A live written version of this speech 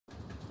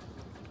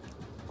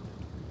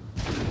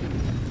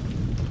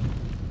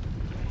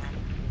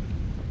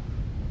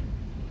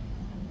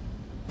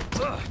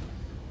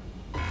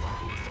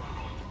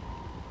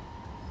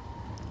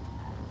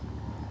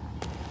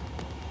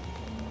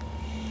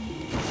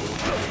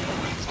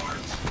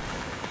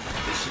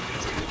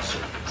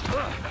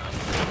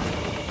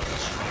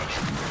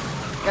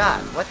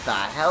god, what the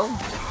hell?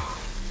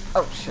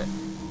 Oh shit.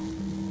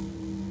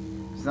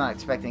 Was not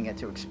expecting it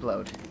to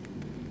explode.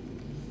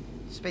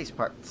 Space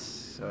parts.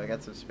 So I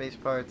got some space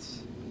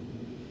parts.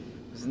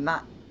 Was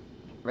not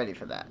ready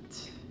for that.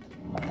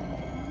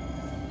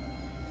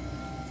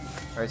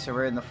 Alright, so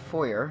we're in the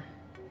foyer.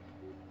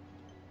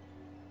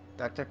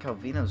 Dr.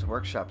 Calvino's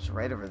workshop's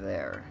right over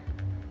there.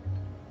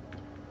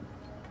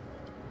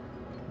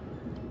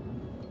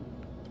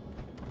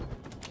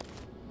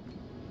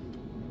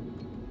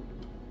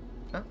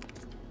 Oh.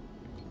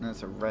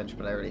 That's a wrench,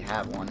 but I already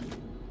have one.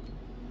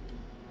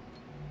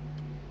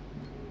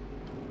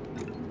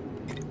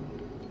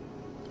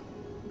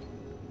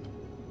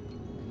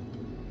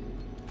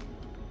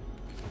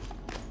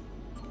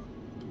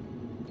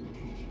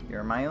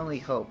 You're my only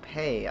hope.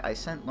 Hey, I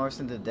sent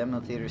Lorenzo to the demo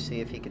theater to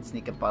see if he could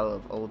sneak a bottle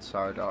of Old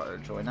Sardar.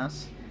 Join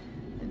us.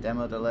 In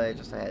demo delay,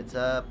 just a heads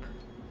up.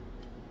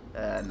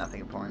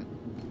 Nothing important.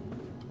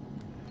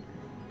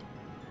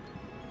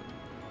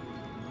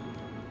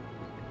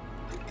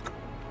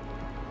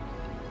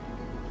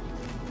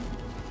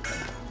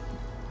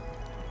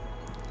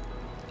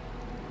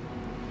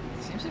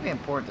 Seems to be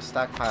important to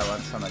stockpile on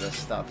some of this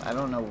stuff. I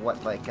don't know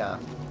what, like,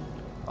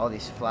 all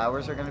these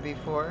flowers are going to be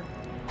for.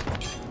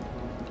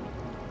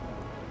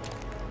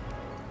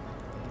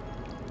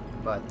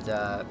 But,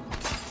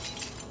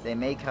 they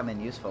may come in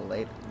useful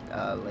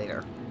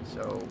later,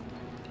 so...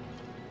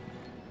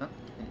 Oh,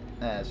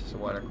 it's just a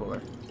water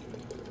cooler.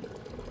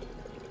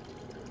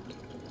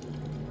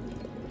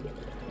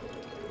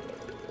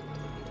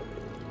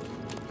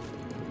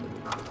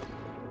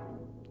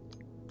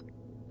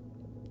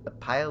 A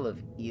pile of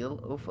eel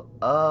offal.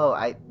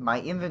 Oh, my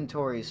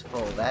inventory's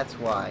full, that's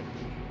why.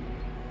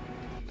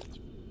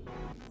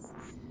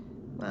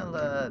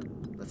 Well,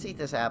 let's eat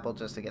this apple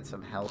just to get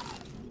some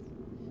health.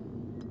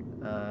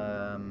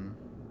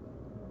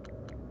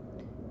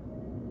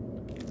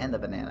 And the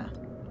banana.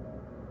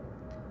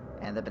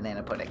 And the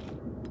banana pudding.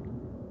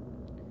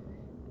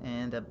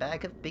 And a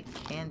bag of big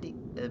candy.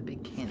 There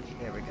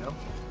we go.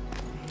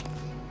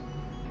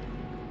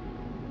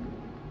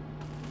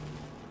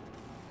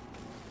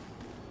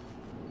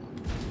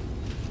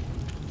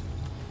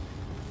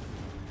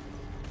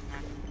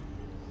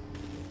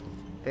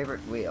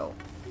 Favorite wheel.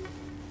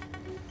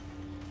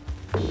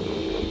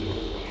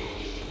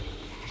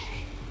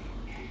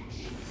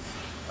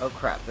 Oh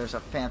crap, there's a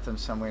phantom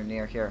somewhere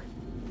near here.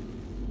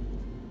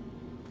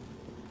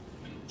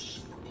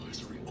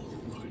 Supervisory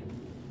overrun.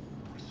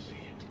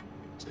 Received.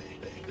 Stay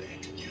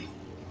back to you.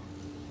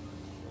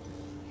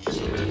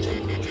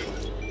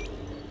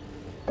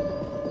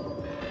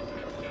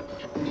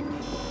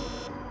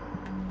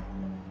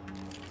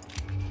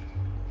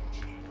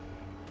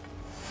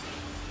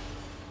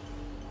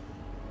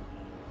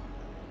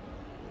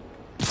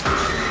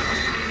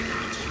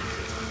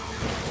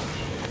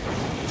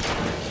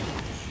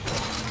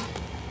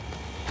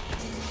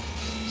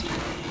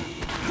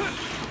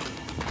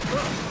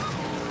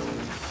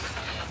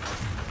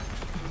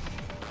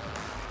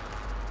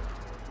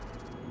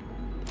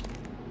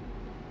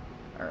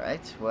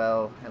 Alright,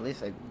 well, at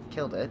least I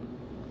killed it.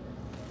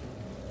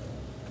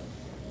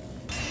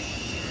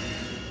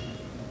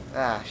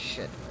 Ah,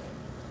 shit.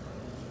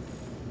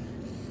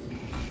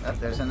 Oh,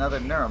 there's another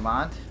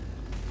Neuromod.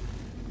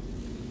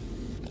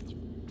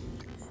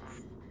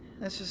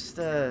 Let's just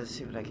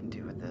see what I can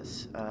do with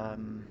this.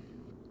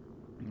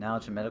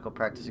 Knowledge of medical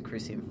practice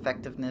increase the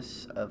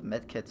effectiveness of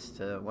medkits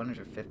to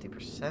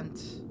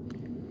 150%.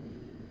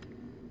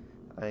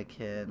 I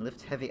can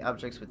lift heavy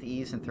objects with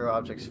ease and throw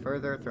objects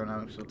further. Thrown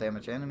objects will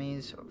damage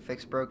enemies.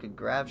 Fix broken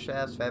grav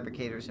shafts,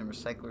 fabricators, and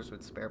recyclers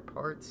with spare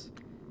parts.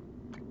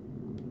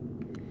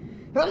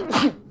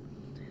 Yeah,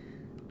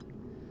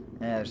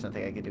 there's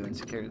nothing I could do in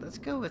security. Let's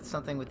go with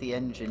something with the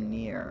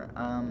engineer.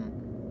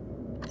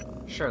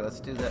 Sure,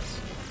 let's do this.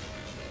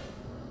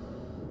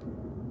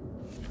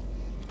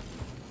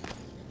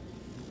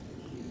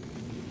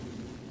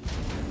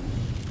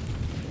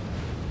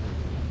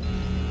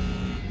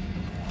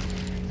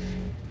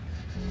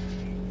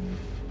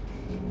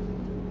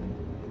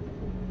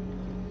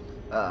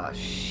 Oh,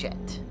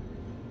 shit.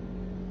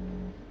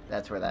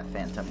 That's where that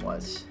phantom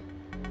was.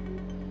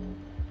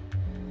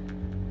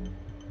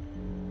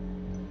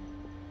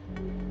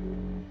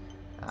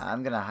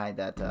 I'm gonna hide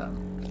that,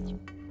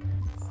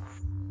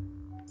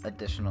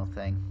 additional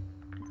thing.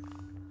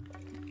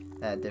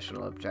 That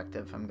additional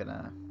objective. I'm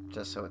gonna,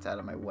 just so it's out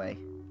of my way.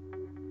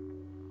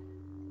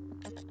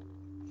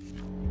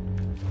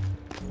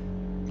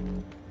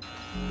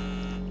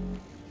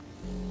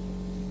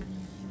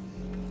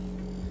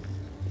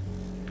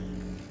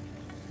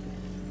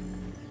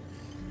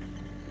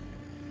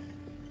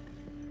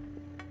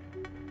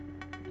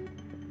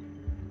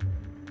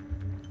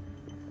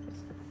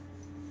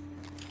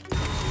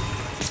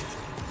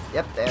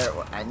 Yep, there it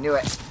was. I knew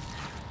it.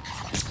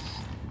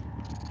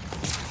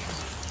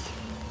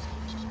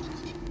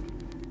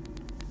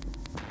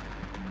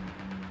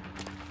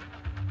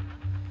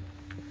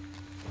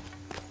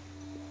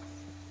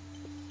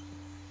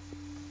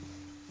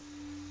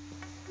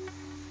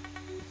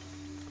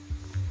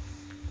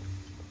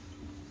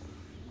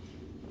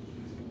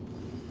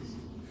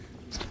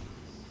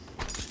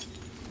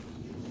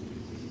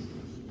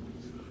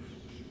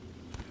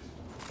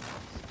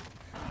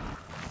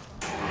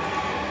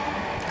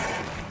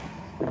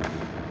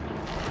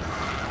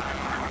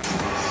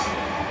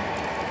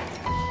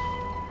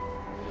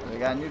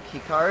 got a new key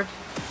card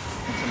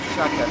and some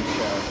shotgun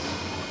shells.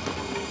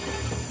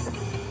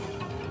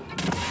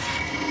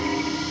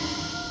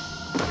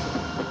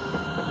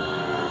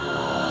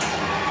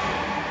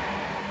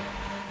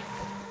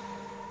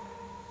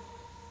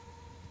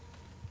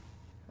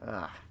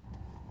 Ugh.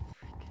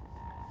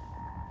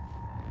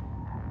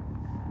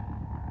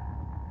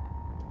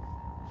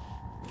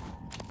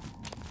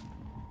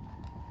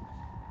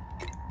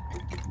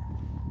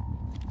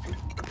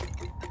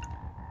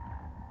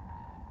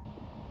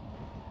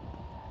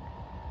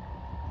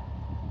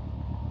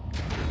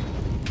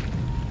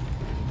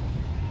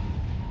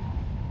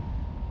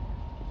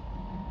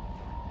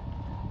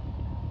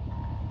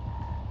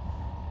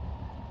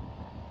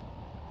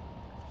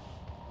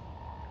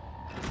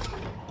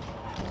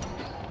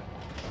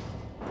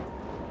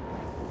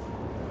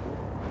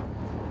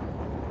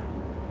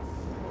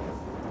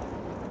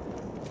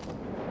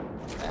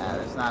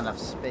 There's not enough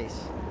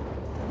space.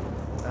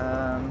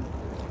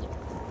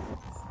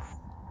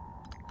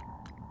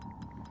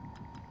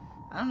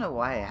 I don't know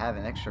why I have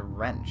an extra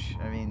wrench.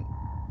 I mean...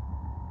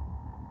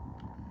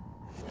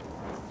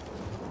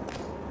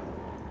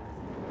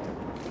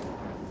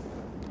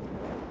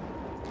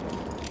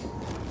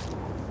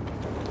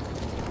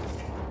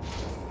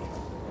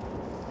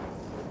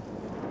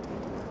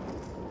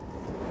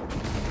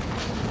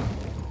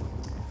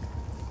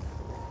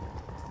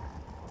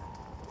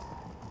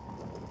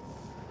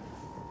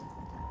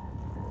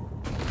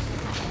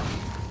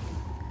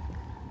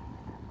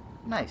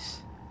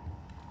 Nice.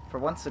 For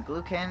once, the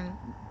glue can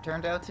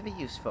turned out to be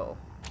useful.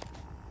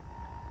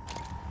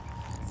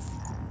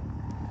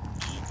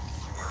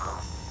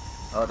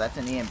 Oh, that's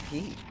an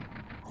EMP.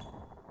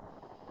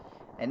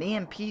 An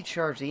EMP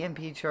charge. The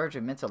EMP charge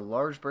emits a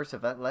large burst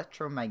of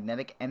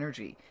electromagnetic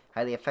energy,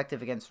 highly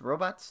effective against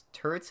robots,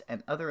 turrets,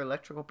 and other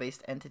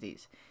electrical-based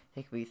entities.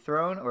 It can be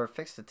thrown or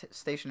affixed to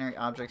stationary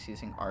objects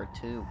using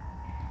R2.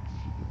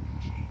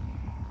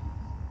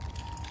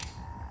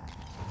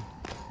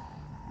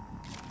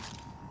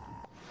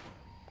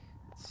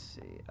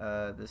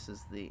 This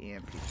is the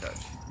EMP charge.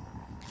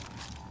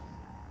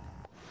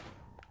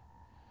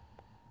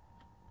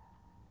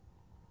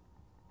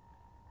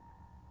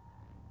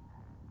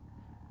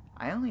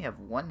 I only have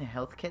one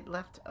health kit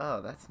left?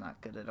 Oh, that's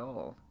not good at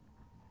all.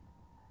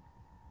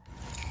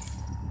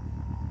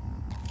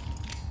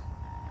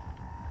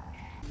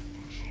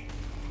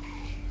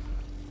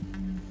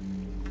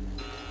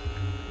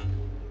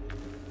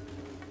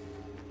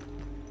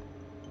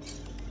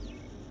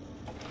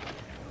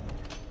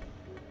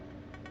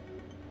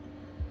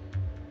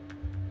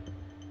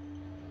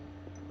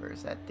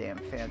 Where's that damn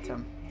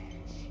phantom?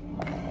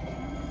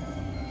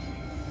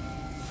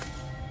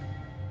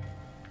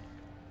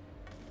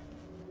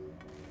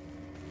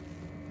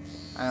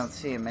 I don't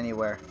see him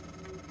anywhere.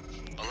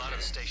 A lot of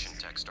the station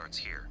tech starts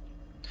here.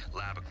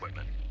 Lab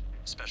equipment,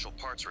 special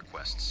parts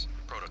requests,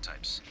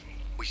 prototypes.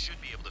 We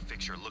should be able to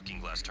fix your looking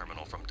glass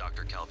terminal from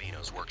Dr.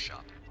 Calvino's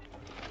workshop.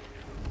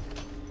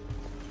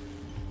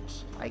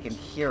 I can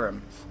hear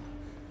him.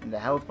 And the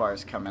health bar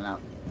is coming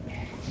up.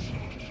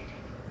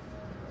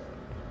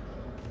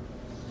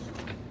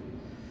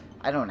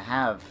 I don't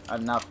have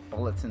enough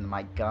bullets in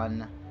my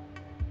gun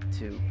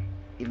to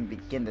even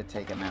begin to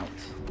take him out.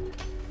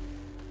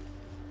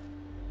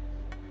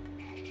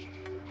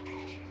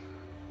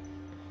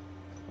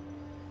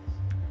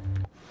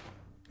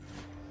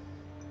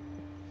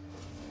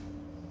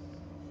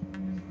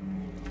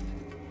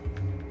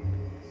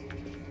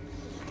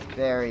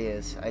 There he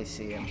is. I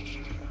see him.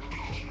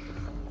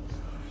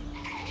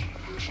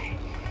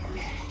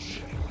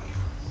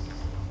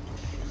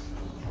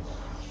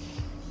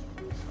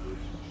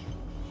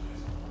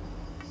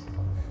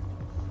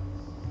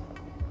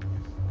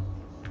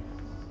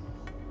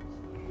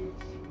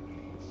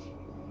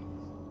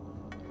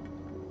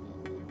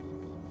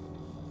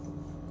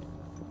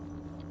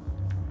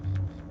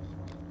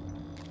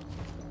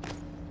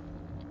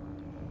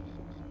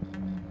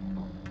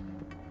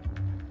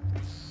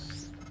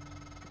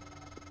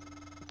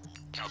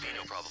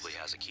 Calvino probably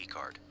has a key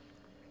card.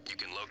 You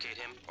can locate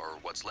him, or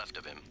what's left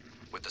of him,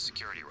 with the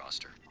security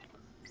roster.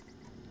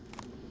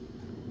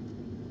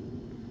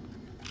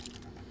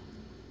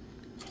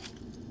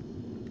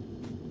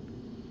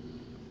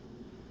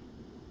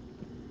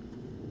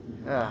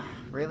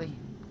 Really?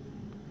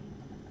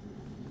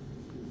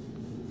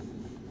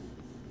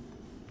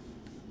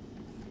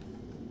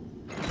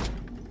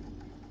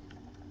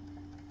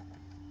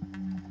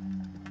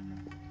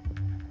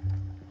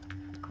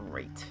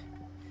 Great.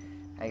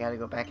 I gotta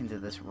go back into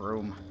this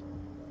room.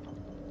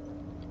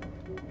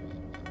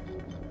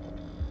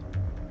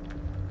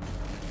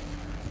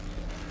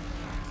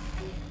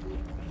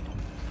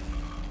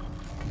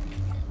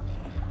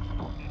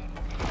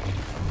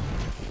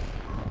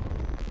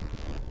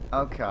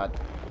 Oh god.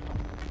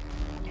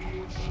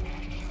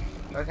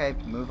 Okay,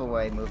 move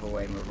away, move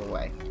away, move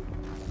away.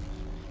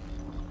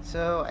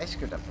 So, I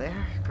screwed up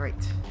there. Great.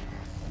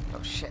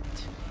 Oh shit.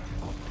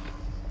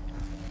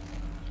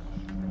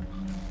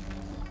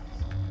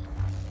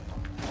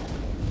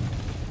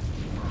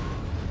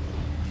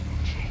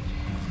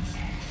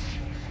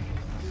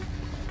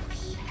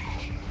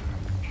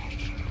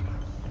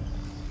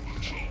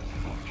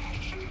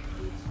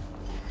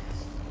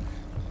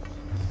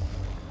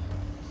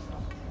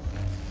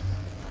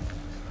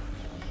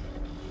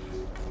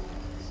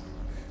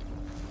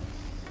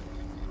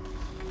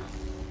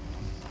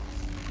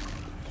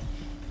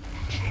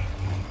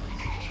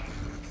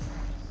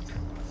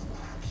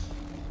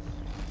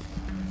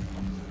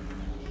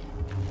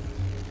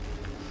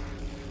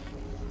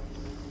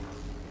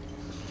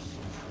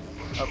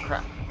 Oh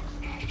crap.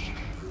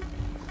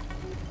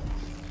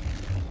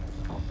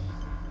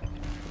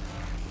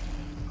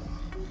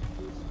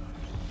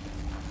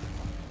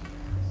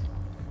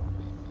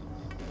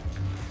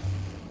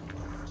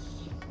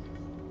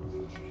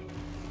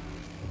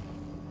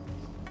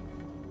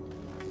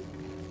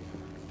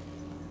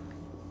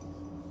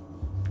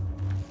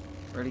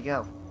 Where'd he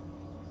go?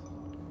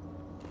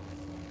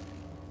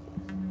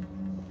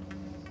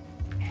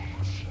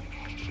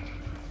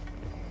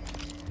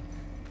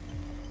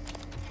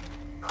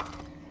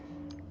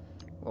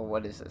 Well,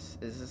 what is this?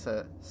 Is this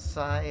a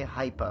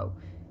Psi-Hypo?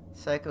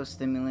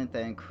 Psychostimulant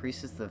that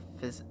increases the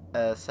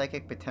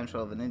psychic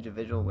potential of an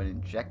individual when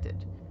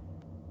injected.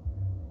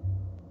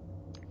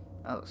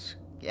 Oh,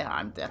 yeah,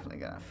 I'm definitely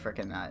gonna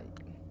frickin'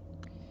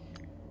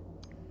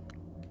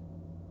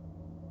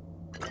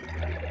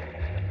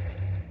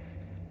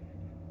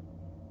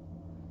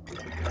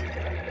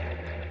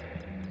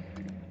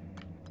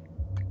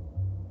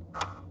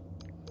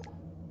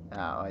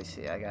 Oh, I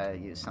see. I gotta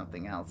use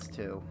something else,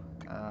 too.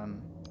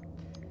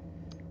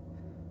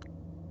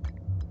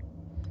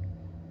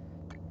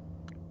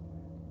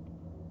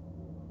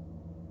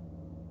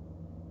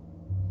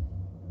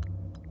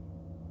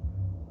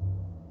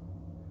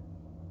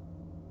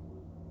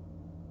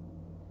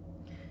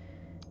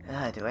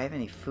 Do I have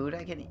any food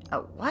I can eat?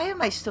 Oh, why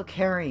am I still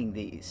carrying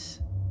these?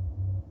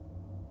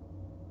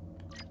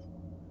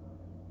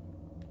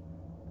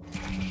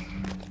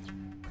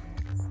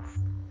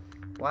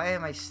 Why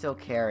am I still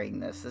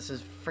carrying this? This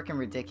is freaking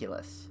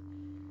ridiculous.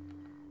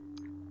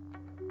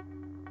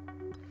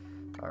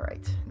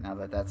 Alright, now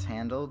that that's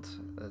handled,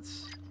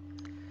 let's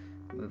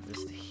move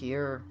this to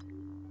here.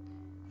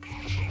 There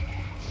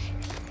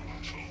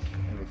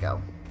we go.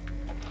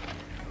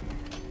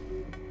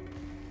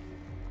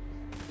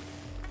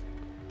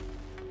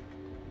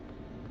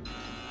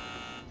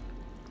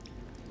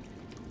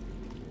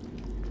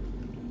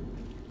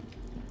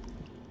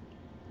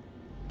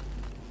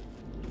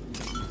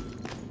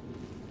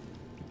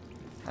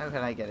 How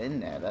can I get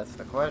in there? That's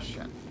the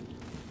question.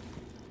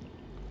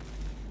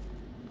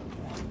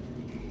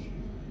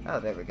 Oh,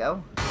 there we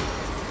go.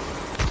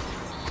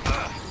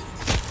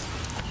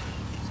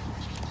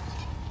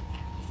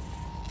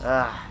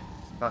 Ah,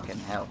 fucking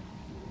hell.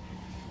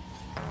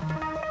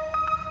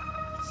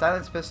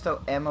 Silence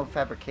pistol ammo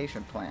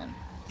fabrication plan.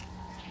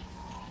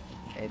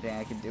 Anything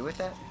I can do with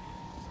that?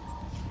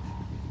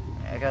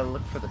 I gotta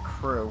look for the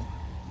crew.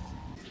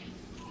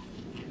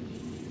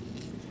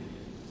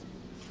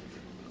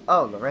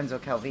 Oh, Lorenzo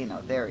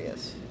Calvino. There he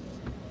is.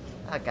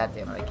 Ah,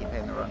 goddammit, I keep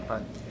hitting the wrong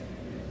button.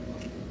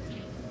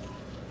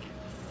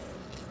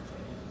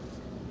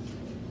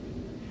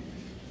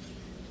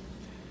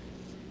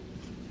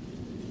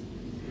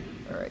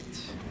 Alright.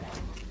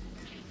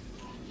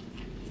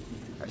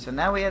 Alright, so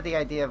now we have the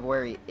idea of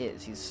where he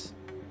is. He's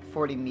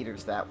 40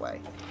 meters that way.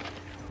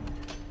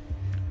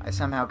 I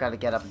somehow got to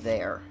get up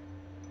there.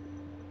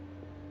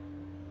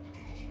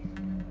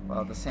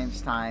 While at the same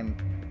time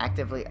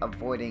actively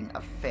avoiding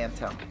a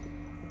phantom.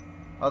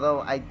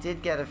 Although I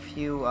did get a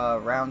few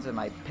rounds in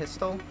my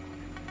pistol,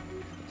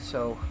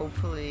 so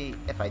hopefully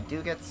if I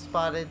do get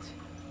spotted,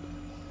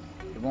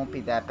 it won't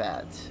be that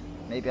bad.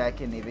 Maybe I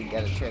can even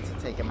get a chance to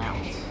take him out.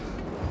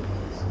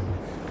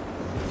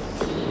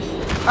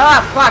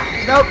 Ah, fuck!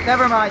 Nope,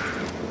 never mind.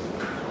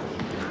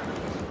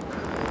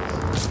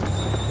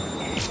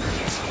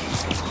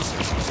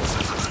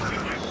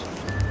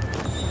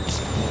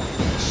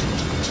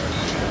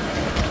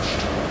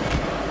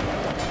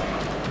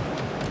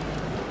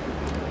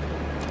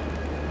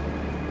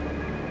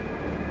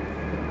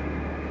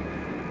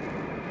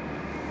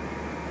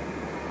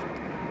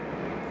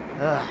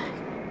 Ugh.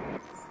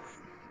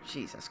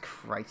 Jesus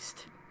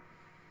Christ.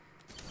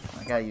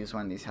 I gotta use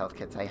one of these health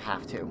kits. I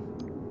have to.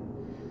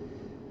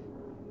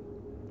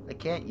 I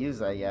can't use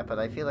that yet, but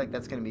I feel like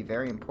that's gonna be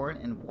very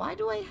important. And why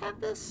do I have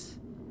this?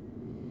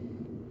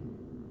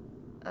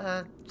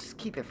 Just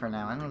keep it for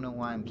now. I don't know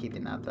why I'm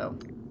keeping that, though.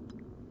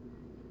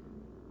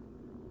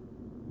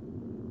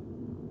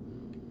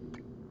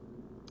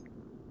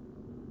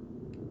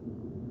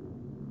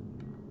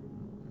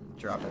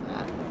 Dropping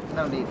that.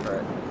 No need for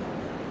it.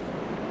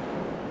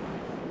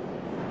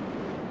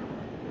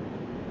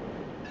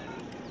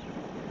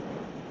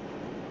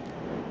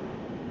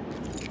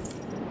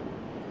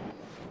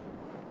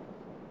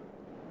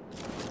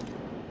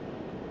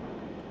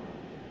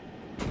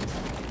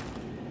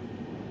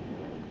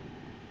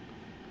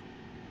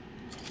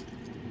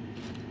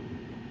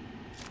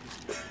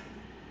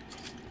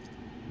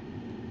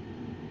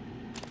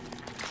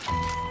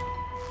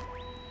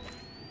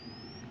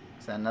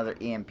 Is that another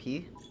EMP?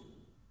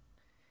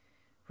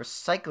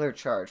 Recycler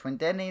charge. When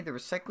detonated, the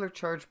recycler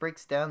charge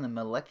breaks down the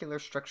molecular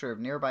structure of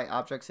nearby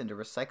objects into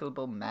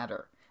recyclable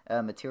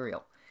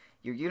material.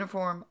 Your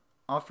uniform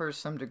offers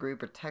some degree of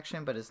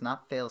protection, but is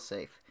not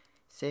fail-safe.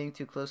 Staying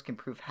too close can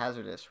prove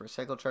hazardous.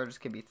 Recycle charges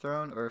can be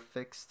thrown or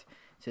fixed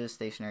to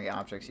stationary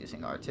objects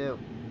using R2.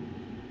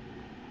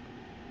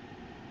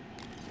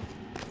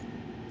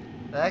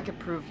 That could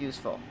prove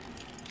useful.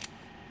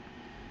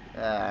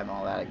 I'm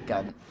all out of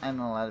gun.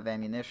 I'm all out of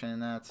ammunition in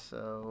that,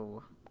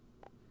 so...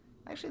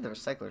 Actually, the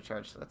recycler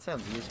charge, that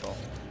sounds useful.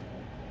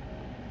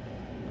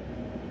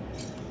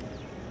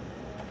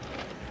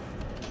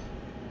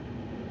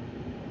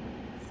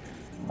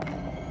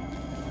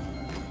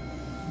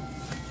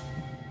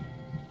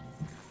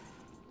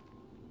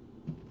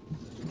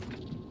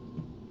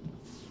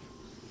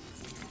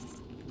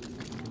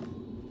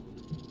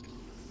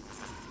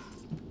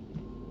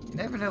 You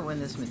never know when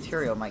this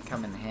material might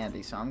come in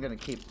handy, so I'm gonna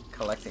keep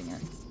collecting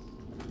it.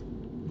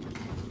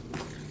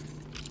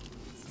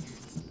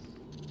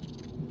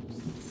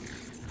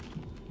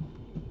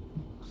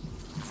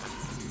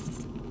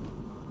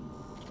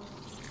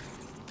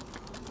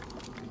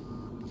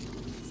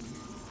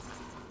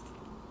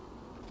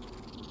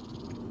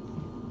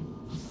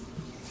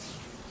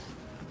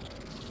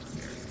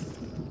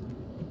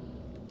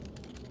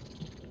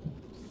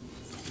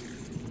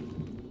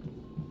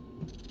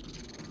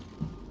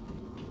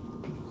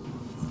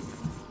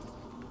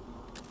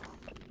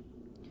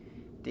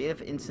 Date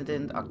of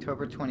incident,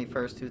 October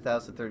 21st,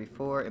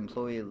 2034.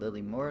 Employee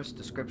Lily Morris.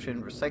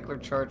 Description,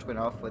 recycler charge went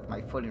off with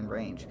my foot in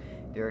range.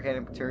 The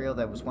organic material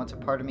that was once a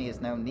part of me is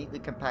now neatly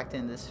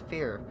compacted in this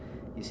sphere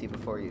you see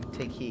before you.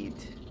 Take heed.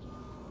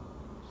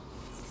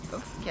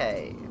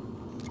 Okay.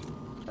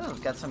 Oh,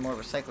 we've got some more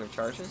recycler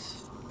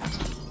charges.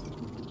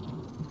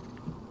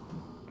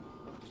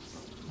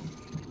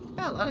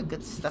 Got a lot of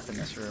good stuff in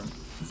this room.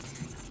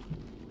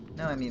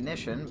 No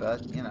ammunition,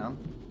 but, you know,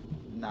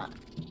 not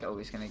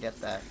always gonna get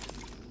that.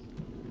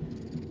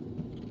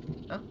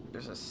 Oh,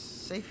 there's a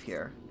safe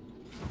here.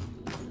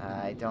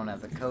 I don't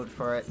have the code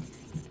for it.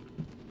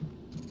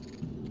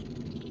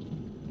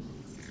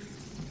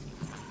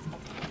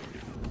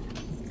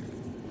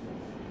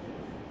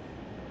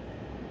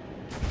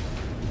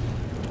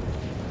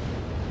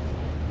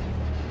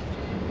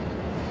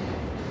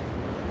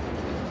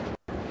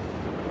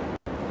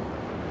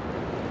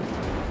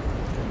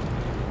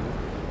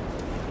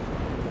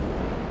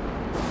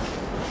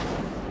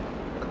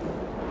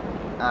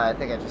 I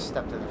think I just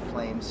stepped in the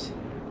flames.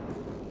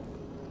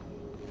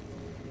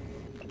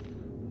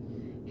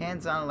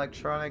 Hands-on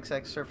Electronics,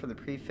 excerpt from the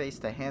preface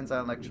to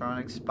Hands-on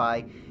Electronics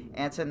by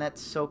Antoinette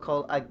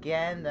Sokol.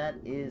 Again, that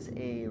is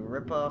a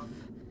ripoff,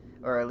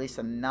 or at least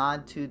a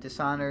nod to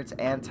Dishonored's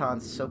Anton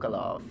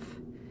Sokolov.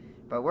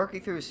 By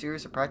working through a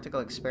series of practical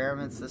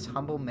experiments, this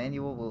humble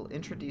manual will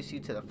introduce you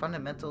to the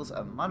fundamentals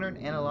of modern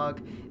analog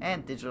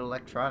and digital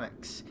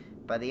electronics.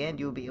 By the end,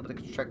 you will be able to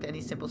construct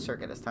any simple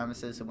circuit. As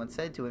Thomas Edison once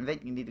said, to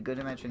invent you need a good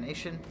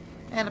imagination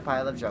and a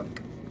pile of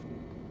junk.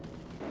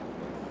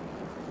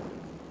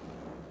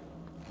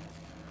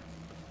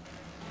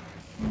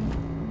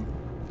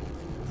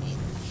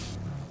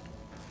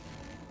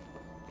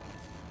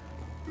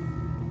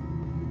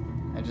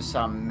 I just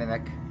saw a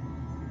mimic.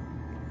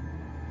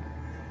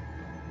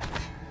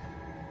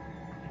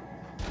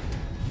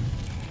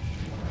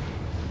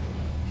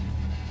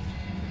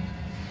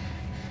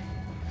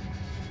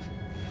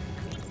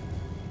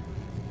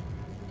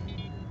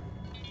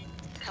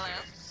 Hello?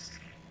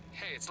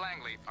 Hey, it's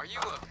Langley. Are you,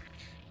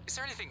 is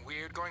there anything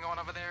weird going on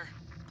over there?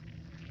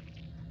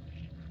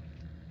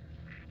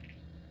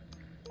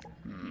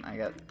 I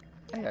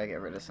gotta get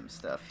rid of some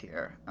stuff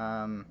here.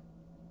 No,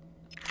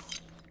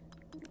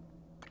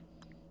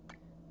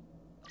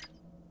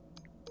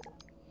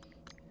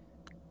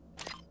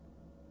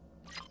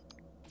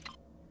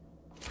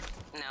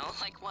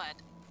 like what?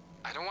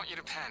 I don't want you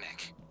to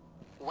panic.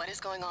 What is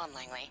going on,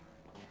 Langley?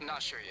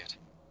 Not sure yet.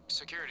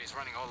 Security's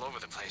running all over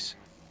the place.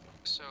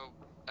 So,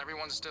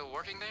 everyone's still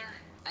working there?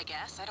 I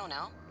guess, I don't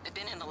know. I've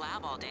been in the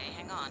lab all day,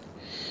 hang on.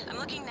 I'm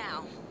looking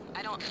now.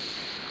 I don't...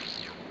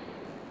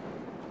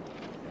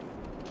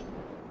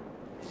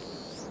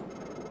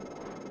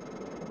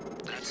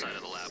 That side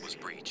of the lab was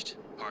breached.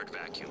 Hard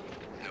vacuum.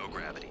 No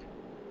gravity.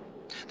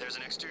 There's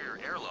an exterior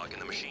airlock in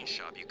the machine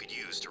shop you could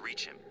use to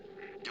reach him.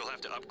 You'll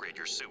have to upgrade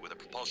your suit with a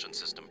propulsion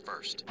system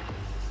first.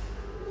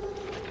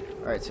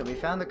 Alright, so we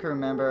found the crew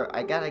member.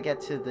 I gotta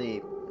get to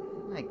the...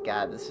 My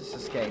god, this is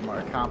just getting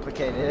more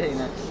complicated, ain't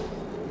it?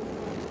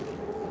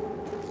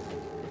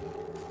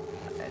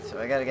 Alright, so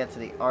I gotta get to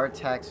the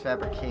R-Tax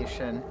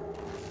fabrication.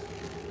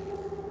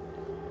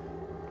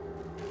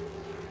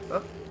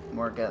 Oh,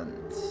 more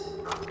guns.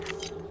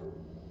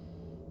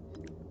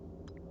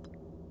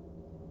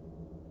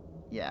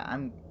 Yeah,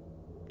 I'm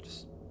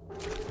just...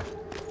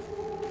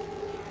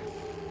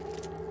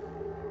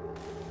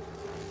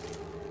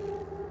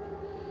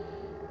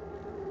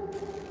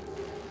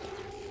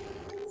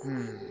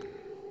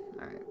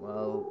 Alright,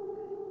 well...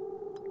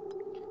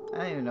 I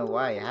don't even know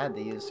why I had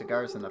to use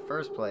cigars in the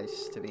first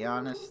place, to be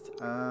honest.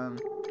 Oh,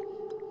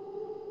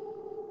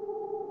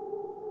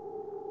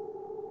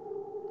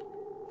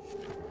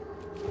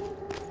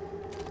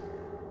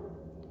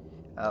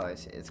 I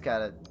see. It's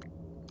got a...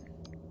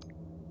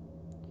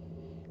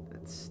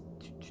 It's...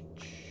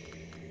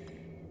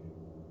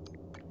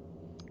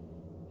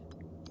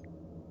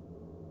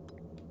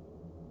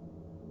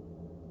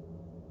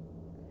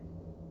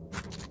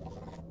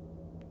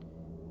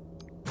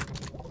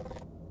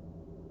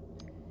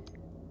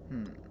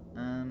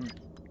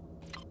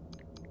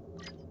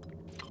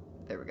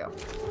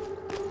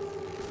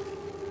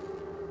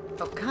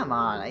 Oh, come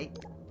on. I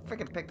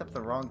freaking picked up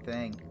the wrong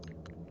thing.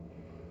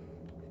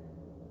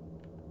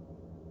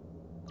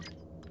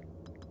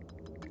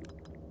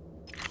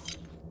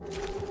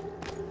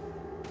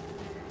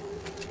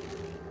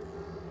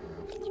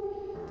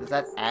 Does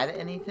that add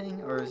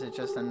anything, or is it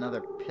just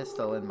another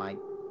pistol in my...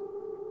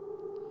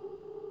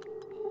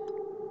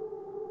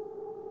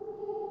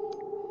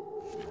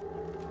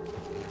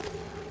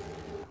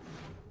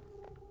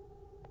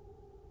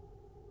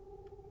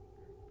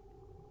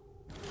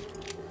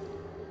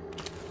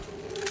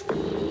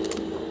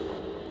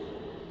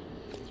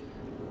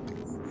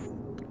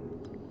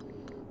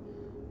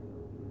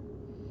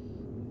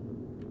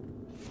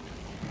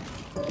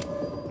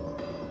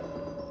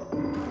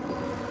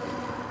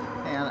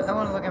 I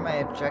want to look at my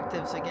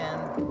objectives again.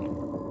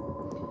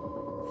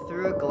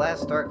 Through a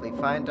glass darkly,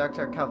 find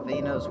Dr.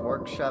 Calvino's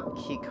workshop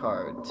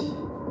keycard.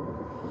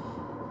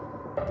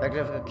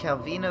 Dr.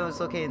 Calvino is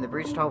located in the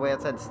breached hallway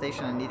outside the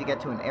station. I need to get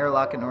to an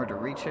airlock in order to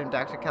reach him.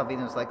 Dr.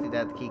 Calvino is likely to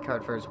have the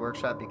keycard for his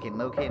workshop. You can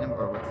locate him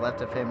or what's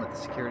left of him with the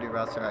security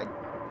roster. I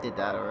did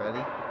that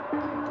already.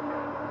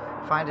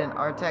 Find an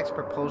Artax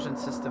propulsion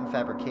system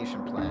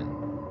fabrication plan.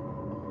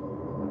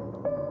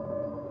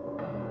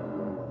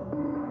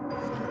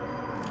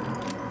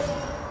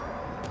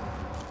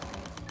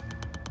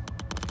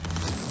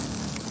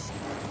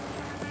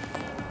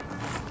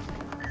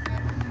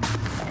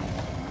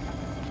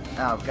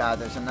 Oh god,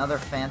 there's another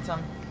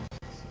phantom?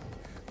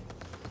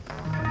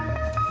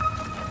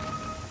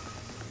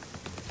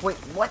 Wait,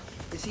 what?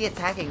 Is he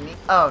attacking me?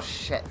 Oh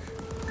shit.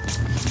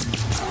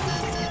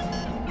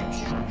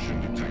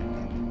 Obstruction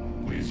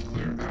detected. Please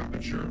clear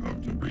aperture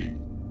of debris.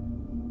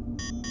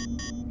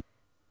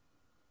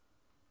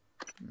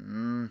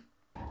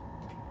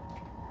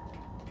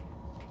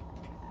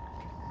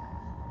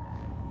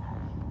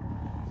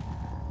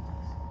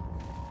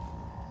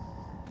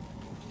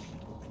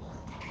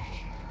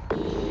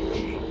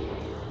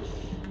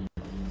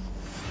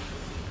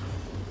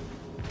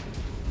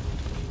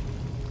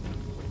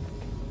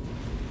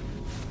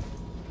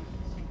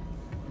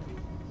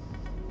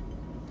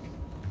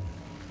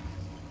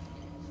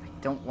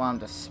 Don't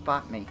want him to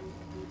spot me.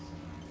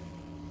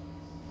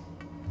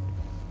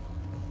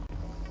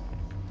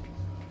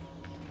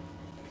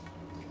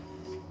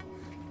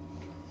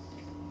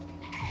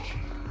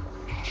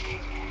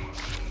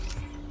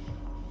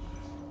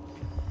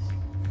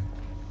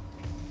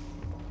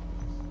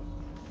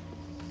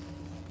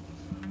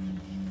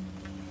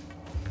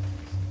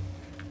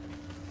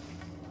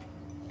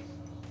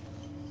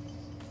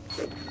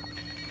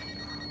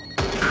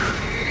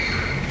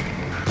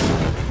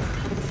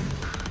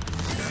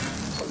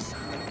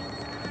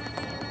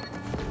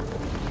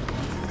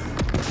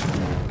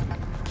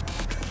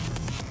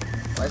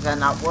 Why is that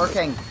not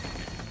working?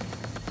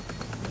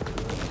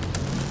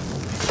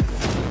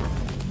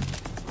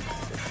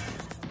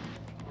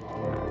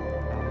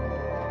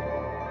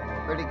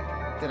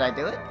 Did I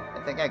do it?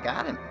 I think I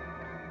got him.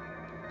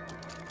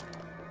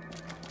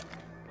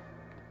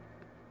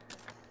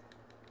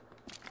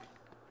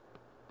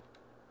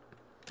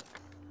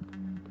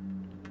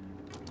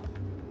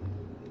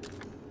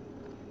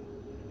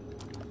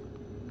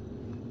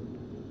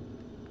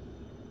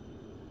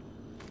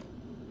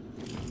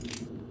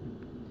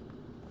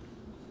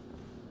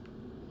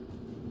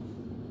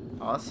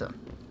 Awesome.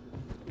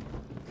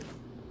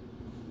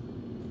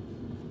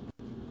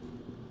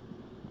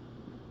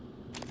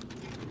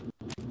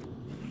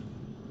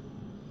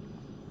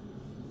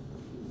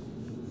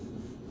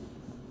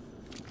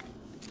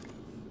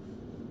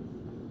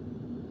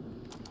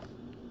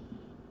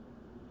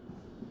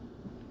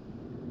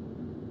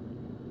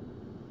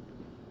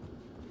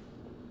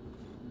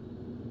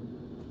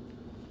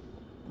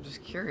 I'm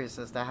just curious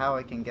as to how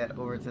I can get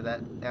over to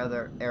that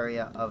other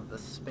area of the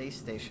space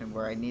station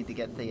where I need to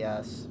get the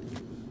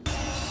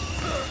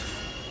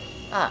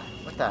Ah,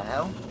 what the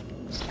hell?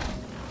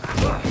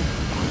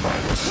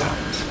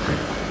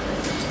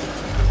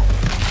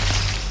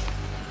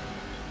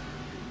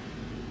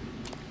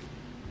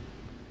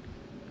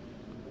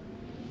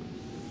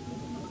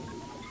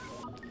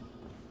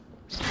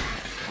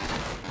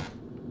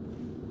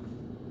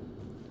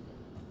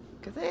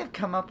 Could they have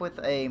come up with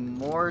a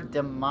more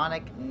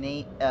demonic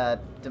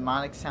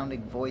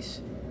sounding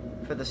voice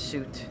for the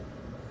suit?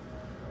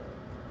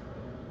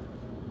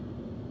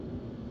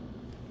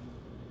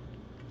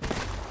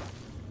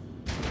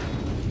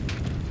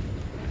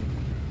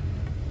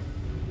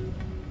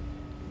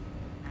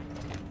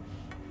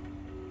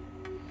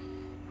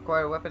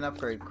 Require weapon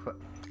upgrade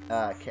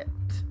kit.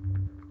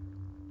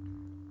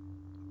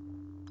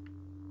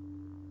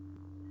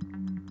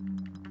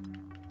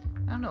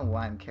 I don't know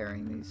why I'm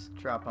carrying these.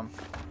 Drop them.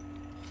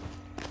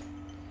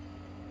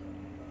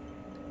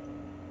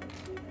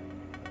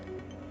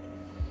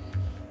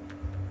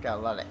 Got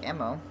a lot of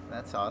ammo.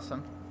 That's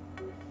awesome.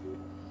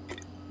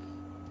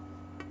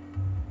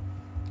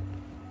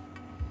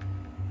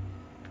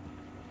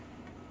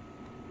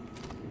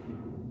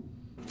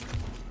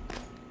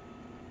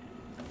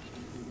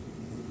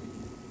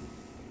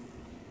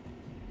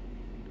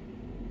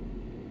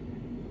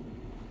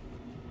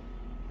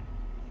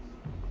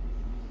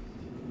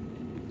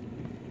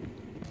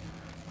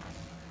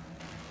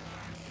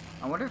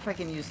 I wonder if I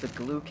can use the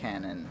glue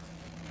cannon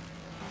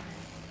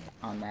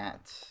on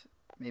that.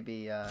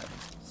 Maybe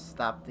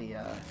stop the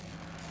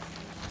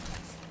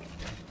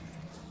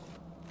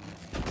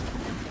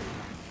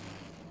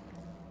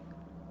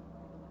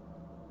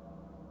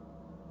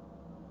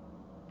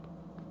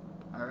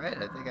Alright,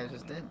 I think I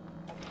just did.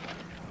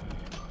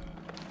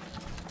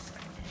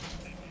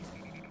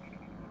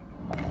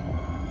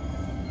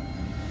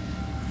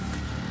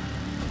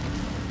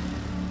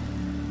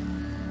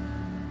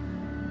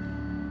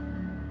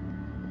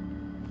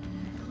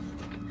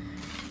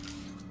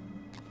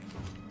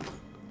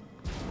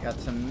 Got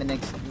some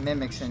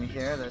mimics in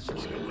here, that's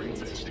just great.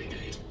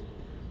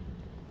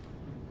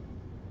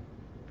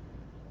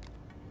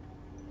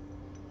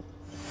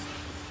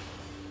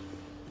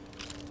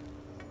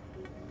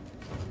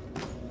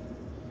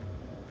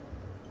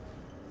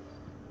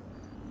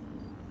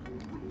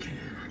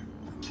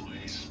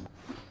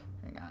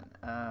 Hang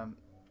on,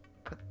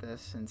 put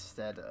this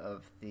instead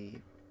of the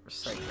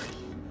recycler.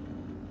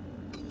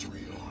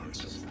 3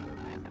 R's.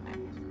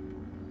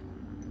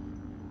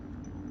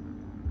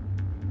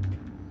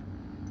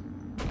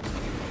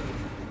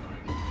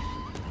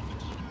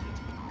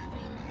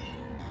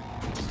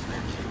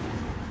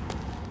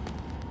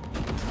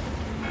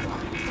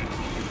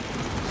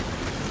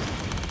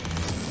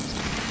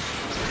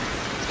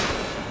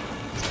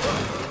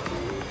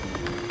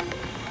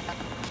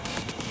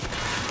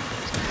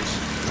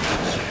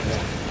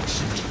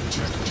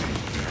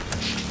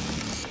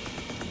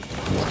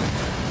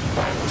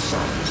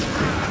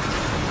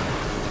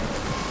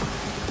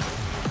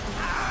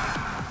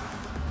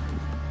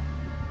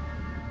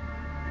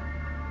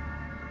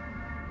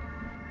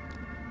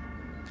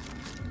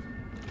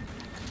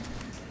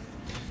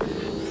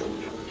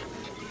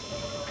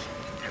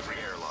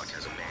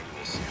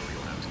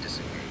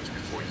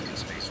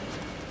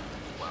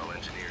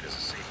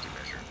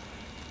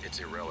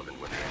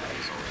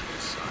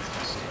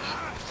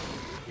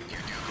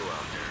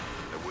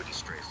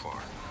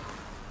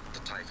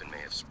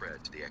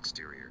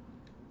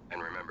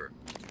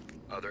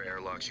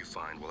 You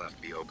find will have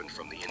to be opened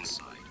from the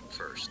inside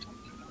first.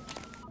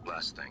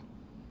 Last thing,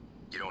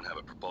 you don't have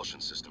a propulsion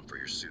system for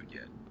your suit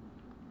yet.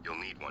 You'll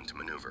need one to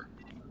maneuver.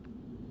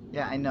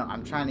 Yeah, I know.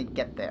 I'm trying to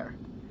get there.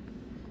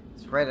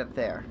 It's right up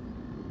there.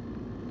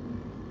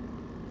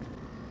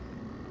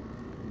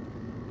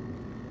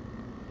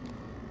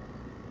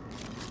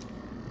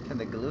 Can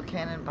the glue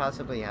cannon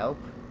possibly help?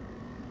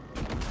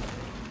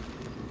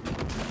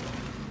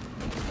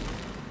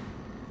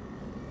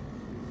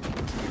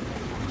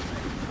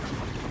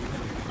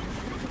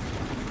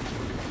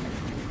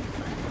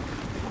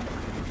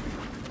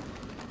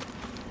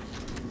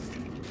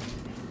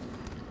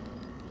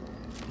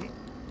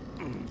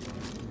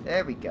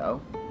 There we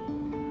go.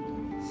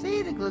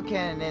 See, the glue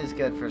cannon is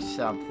good for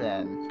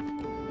something.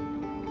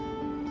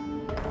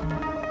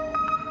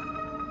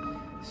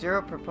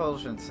 Zero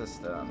propulsion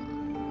system.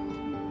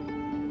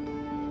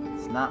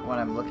 It's not what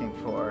I'm looking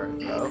for,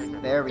 though.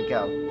 There we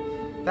go.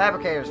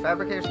 Fabricators.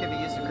 Fabricators can be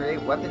used to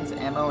create weapons,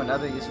 ammo, and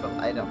other useful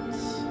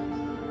items.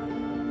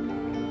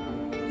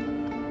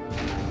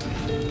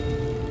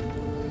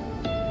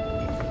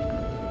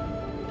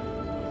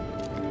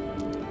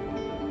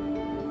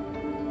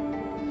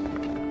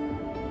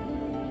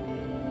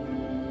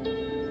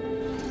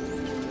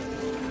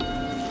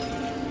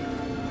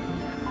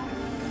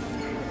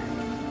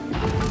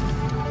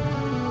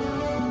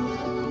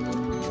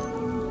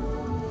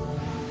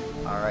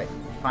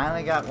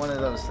 Finally got one of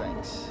those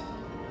things.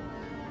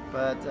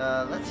 But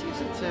let's use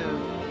it to...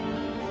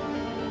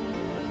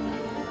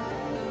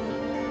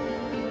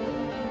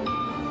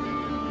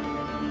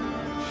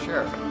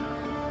 Sure.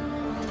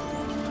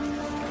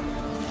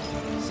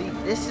 See,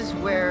 this is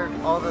where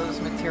all those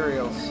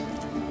materials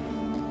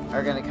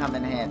are going to come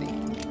in handy.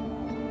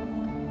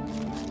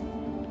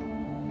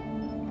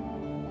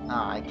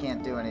 Ah, I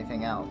can't do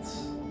anything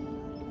else.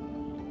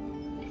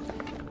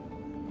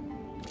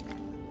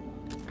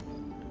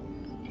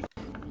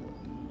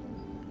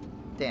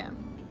 Damn.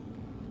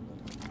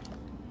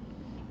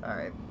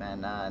 Alright,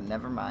 then,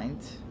 never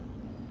mind.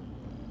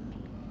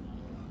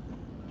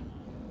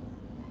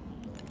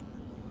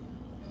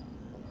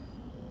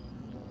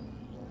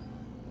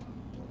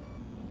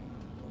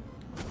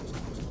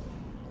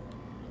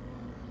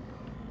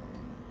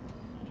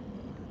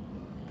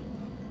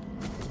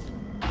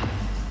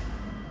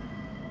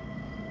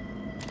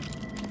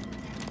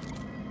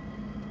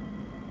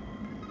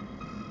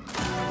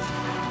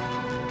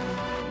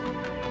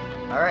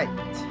 Alright.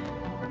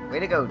 Way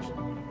to go.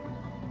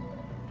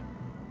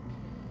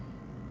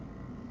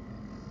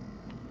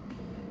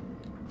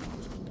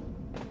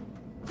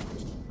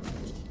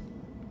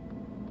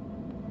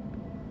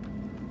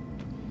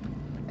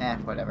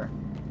 Whatever.